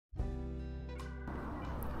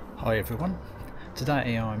Hi everyone,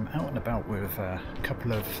 today I'm out and about with a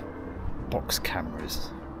couple of box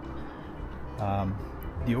cameras.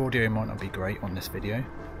 The audio might not be great on this video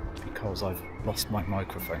because I've lost my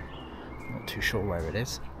microphone. I'm not too sure where it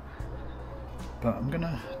is, but I'm going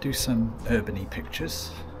to do some urban-y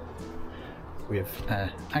pictures with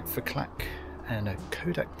Agfa Clack and a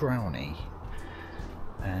Kodak Brownie,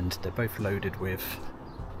 and they're both loaded with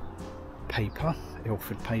paper,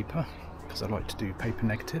 Ilford paper, because I like to do paper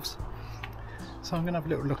negatives. So I'm going to have a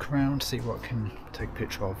little look around, see what I can take a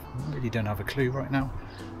picture of. I really don't have a clue right now,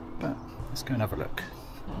 but let's go and have a look.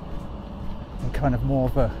 In kind of more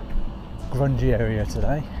of a grungy area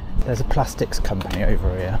today. There's a plastics company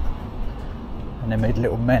over here, and they made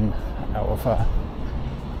little men out of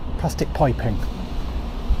plastic piping,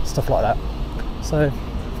 stuff like that. So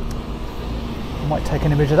I might take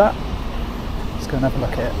an image of that. Let's go and have a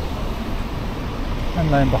look at it. And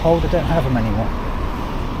lo and behold, I don't have them anymore.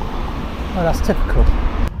 Oh, that's typical.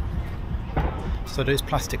 So those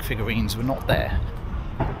plastic figurines were not there.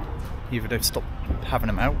 Either they've stopped having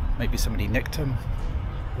them out, maybe somebody nicked them,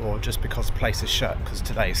 or just because the place is shut because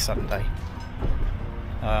today is Sunday.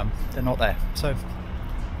 They're not there, so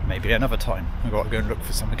maybe another time. I've got to go and look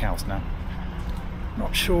for something else now.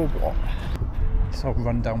 Not sure what. So I'll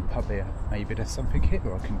run down pub here. Maybe there's something here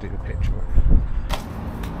I can do a picture of.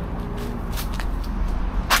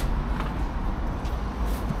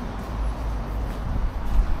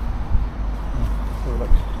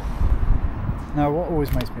 Now what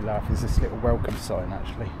always makes me laugh is this little welcome sign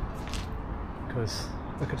actually, because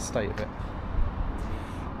look at the state of it.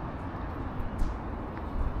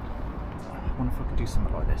 I wonder if I could do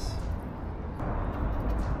something like this.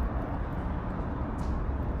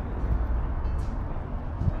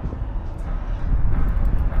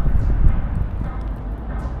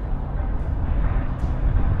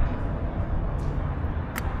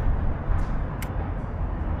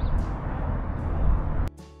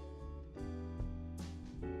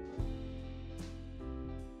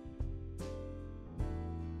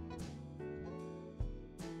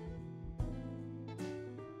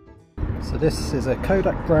 So this is a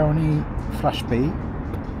Kodak Brownie Flash B.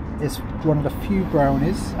 It's one of the few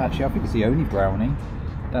brownies, actually I think it's the only brownie,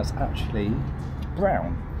 that's actually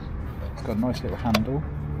brown. It's got a nice little handle,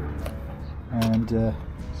 and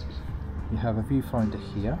you have a viewfinder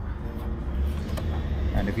here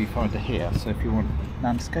and a viewfinder here. So if you want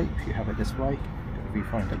landscape, you have it this way, you've got a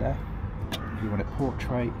viewfinder there. If you want it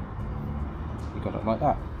portrait, you got it like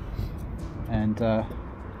that. And the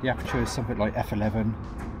aperture is something like f11.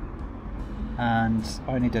 And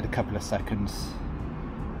I only did a couple of seconds.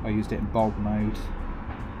 I used it in bulb mode.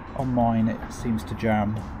 On mine it seems to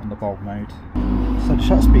jam on the bulb mode. So the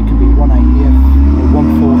shutter speed can be 1/80th or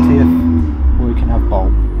 1/40th, or you can have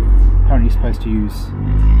bulb. Apparently you're supposed to use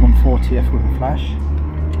 1/40th with a flash,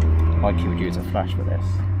 like you would use a flash for this.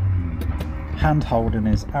 Hand holding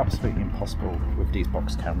is absolutely impossible with these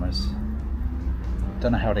box cameras.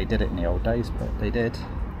 Don't know how they did it in the old days, but they did.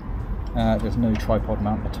 There's no tripod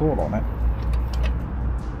mount at all on it.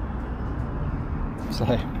 So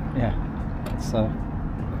yeah, it's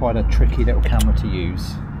quite a tricky little camera to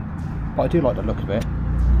use, but I do like the look of it.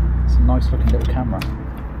 It's a nice looking little camera.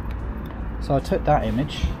 So I took that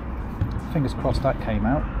image, fingers crossed that came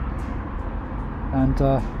out, and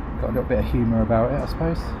got a little bit of humour about it I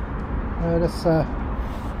suppose. Let's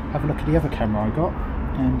have a look at the other camera I got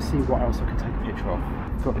and see what else I can take a picture of.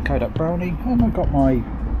 I've got the Kodak Brownie and I've got my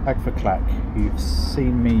Agfa Clack. You've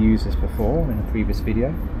seen me use this before in a previous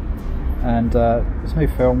video. And there's no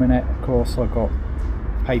film in it, of course. I've got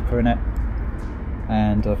paper in it,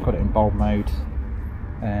 and I've got it in bulb mode,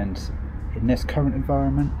 and in this current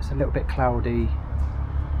environment it's a little bit cloudy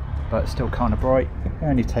but still kind of bright. It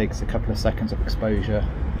only takes a couple of seconds of exposure,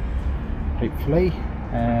 hopefully.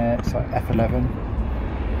 It's like f11,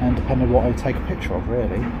 and depending on what I take a picture of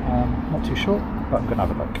really, not too sure, but I'm going to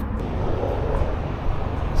have a look.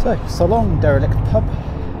 So long derelict pub.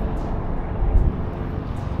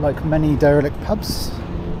 Like many derelict pubs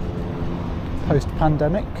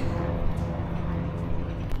post-pandemic.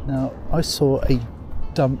 Now I saw a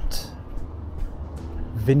dumped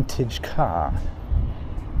vintage car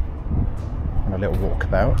on a little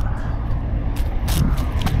walkabout.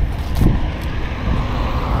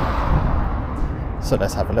 So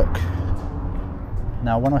let's have a look.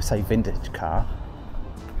 Now when I say vintage car,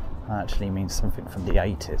 I actually mean something from the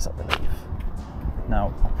 80s I believe.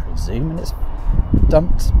 Now I'm presuming it's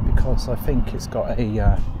dumped because I think it's got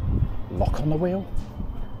a lock on the wheel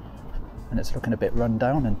and it's looking a bit run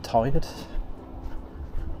down and tired.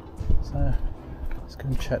 So let's go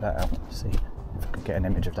and check that out, see if I can get an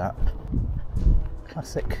image of that.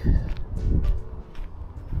 classic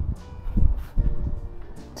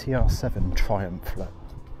TR7 Triumph flip.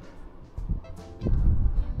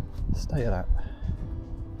 Stay of that.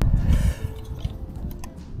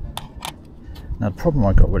 Now the problem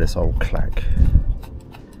I got with this old Clack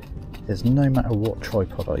is no matter what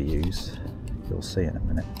tripod I use, you'll see in a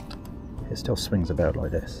minute, it still swings about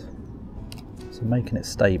like this. So making it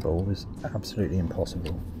stable is absolutely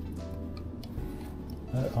impossible.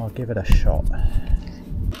 But I'll give it a shot.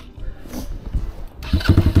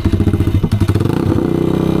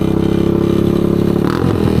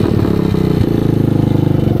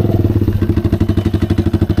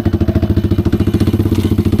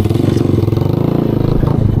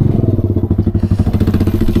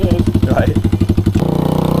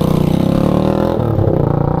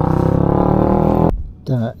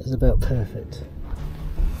 That is about perfect.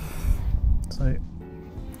 So,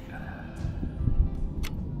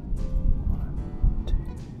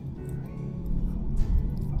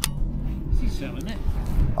 Is he selling it?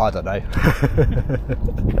 I don't know.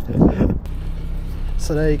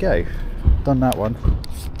 So there you go, done that one.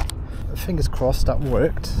 Fingers crossed that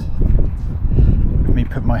worked. Let me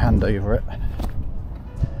put my hand over it.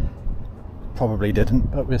 Probably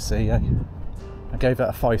didn't, but we'll see. I gave that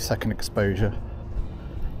a 5-second exposure.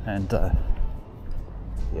 And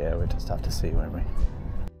yeah, we'll just have to see, won't we?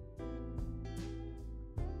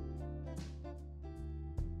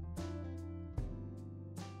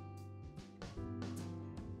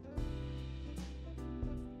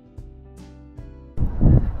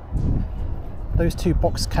 Those two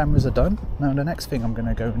box cameras are done. Now the next thing I'm going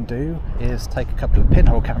to go and do is take a couple of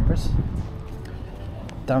pinhole cameras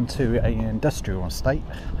down to an industrial estate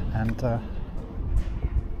and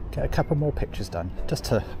get a couple more pictures done, just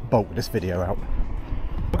to bulk this video out.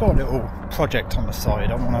 I've got a little project on the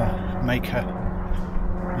side. I want to make a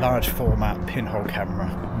large format pinhole camera.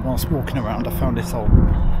 And whilst walking around I found this old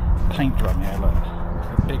paint drum here, look,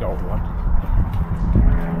 a big old one.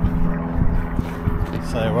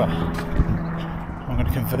 So I'm going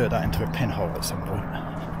to convert that into a pinhole at some point.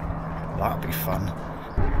 That'll be fun.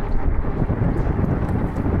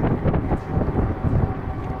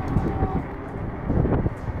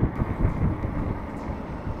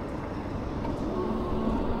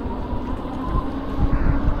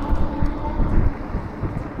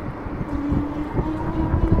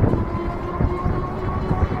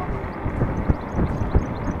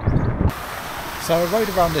 So I rode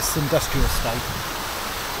around this industrial estate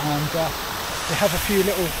and they have a few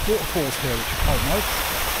little waterfalls here which are quite nice,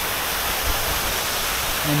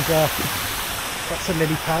 and lots of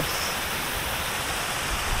lily pads,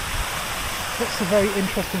 lots of very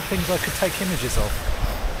interesting things I could take images of.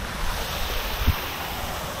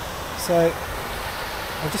 So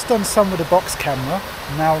I've just done some with a box camera,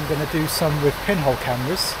 now I'm going to do some with pinhole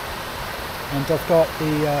cameras, and I've got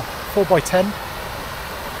the 4x10,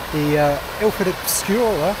 the Agfa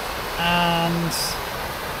Obscura and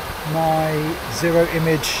my zero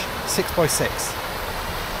image 6x6.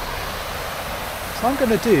 So I'm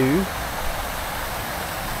going to do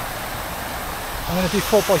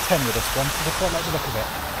 4x10 with this one because I quite like the look of it.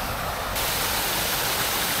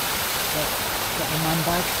 Got the man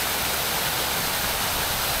bag.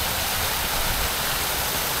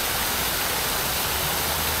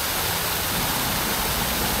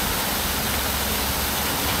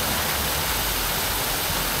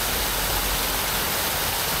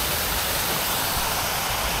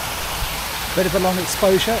 Bit of a long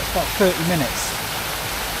exposure, it's about 30 minutes.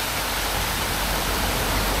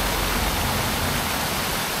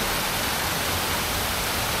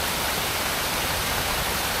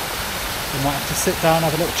 You might have to sit down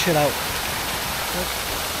and have a little chill out.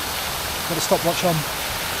 Got a stopwatch on.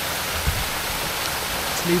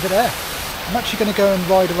 Let's leave it there. I'm actually going to go and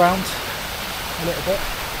ride around a little bit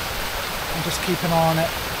and just keep an eye on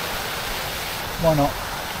it. Why not?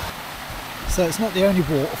 So it's not the only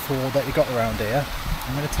waterfall that you got around here.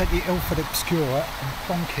 I'm going to take the Agfa Obscura and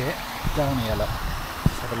plonk it down here, look.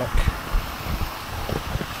 Let's have a look.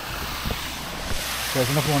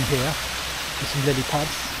 There's another one here with some lily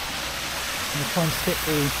pads. I'm going to try and stick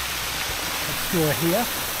the Obscura here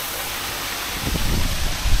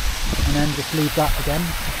and then just leave that again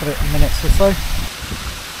for 30 minutes or so.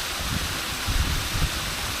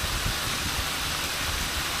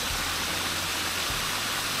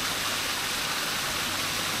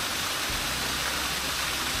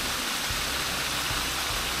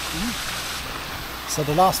 So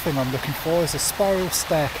the last thing I'm looking for is a spiral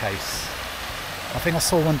staircase. I think I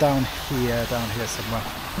saw one down here somewhere.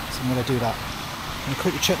 So I'm going to do that. I'm going to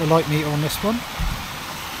quickly check the light meter on this one.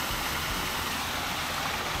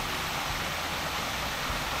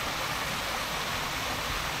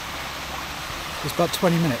 It's about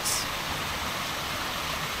 20 minutes.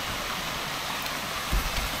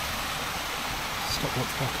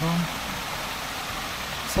 Stopwatch back on.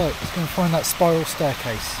 So it's going to find that spiral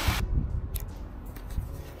staircase.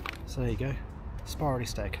 So there you go, spirally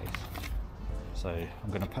staircase. So I'm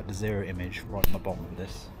going to put the zero image right on the bottom of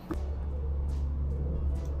this.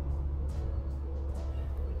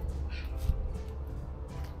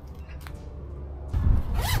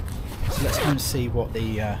 So let's go and see what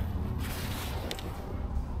the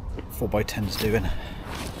 4x10 is doing.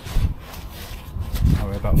 Now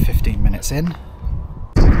we're about 15 minutes in.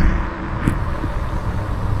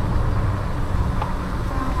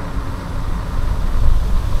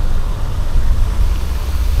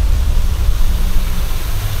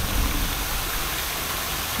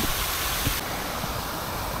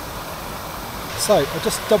 So I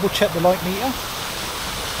just double checked the light meter,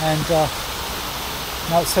 and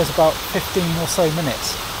now it says about 15 or so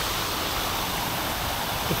minutes.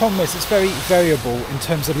 The problem is it's very variable in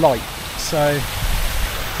terms of light, so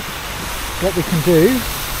what we can do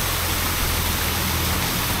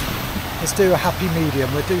is do a happy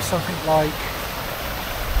medium. We'll do something like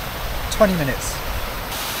 20 minutes.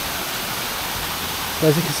 So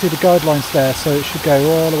as you can see, the guidelines there, so it should go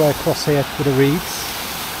all the way across here to the reeds,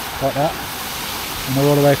 like that. And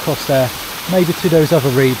all the way across there, maybe to those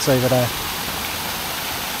other reeds over there.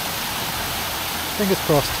 Fingers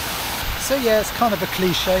crossed. So yeah, it's kind of a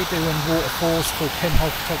cliche doing waterfalls for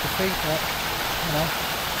pinhole photography, but you know,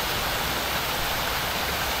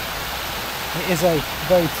 it is a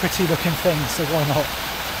very pretty looking thing, so why not?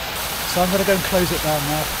 So I'm going to go and close it down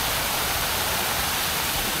now.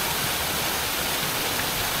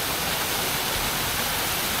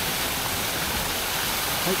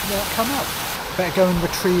 Hopefully that'll come up. Better go and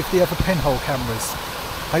retrieve the other pinhole cameras.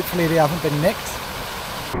 Hopefully they haven't been nicked.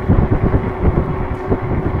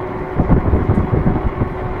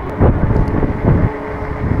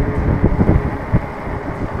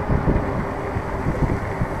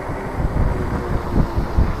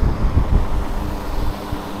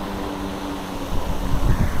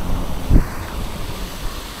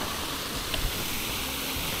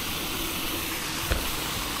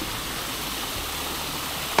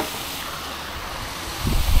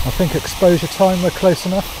 I think exposure time we're close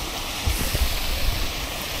enough.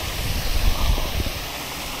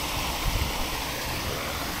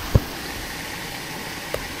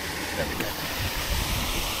 There we go.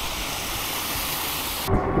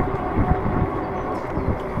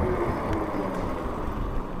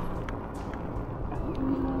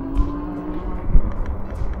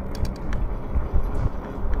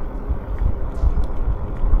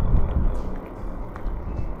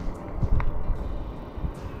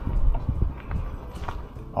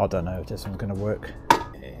 I don't know if this one's going to work. There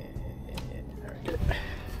we go.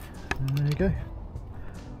 There you go.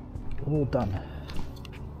 All done.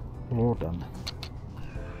 All done.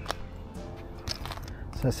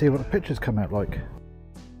 So let's see what the pictures come out like.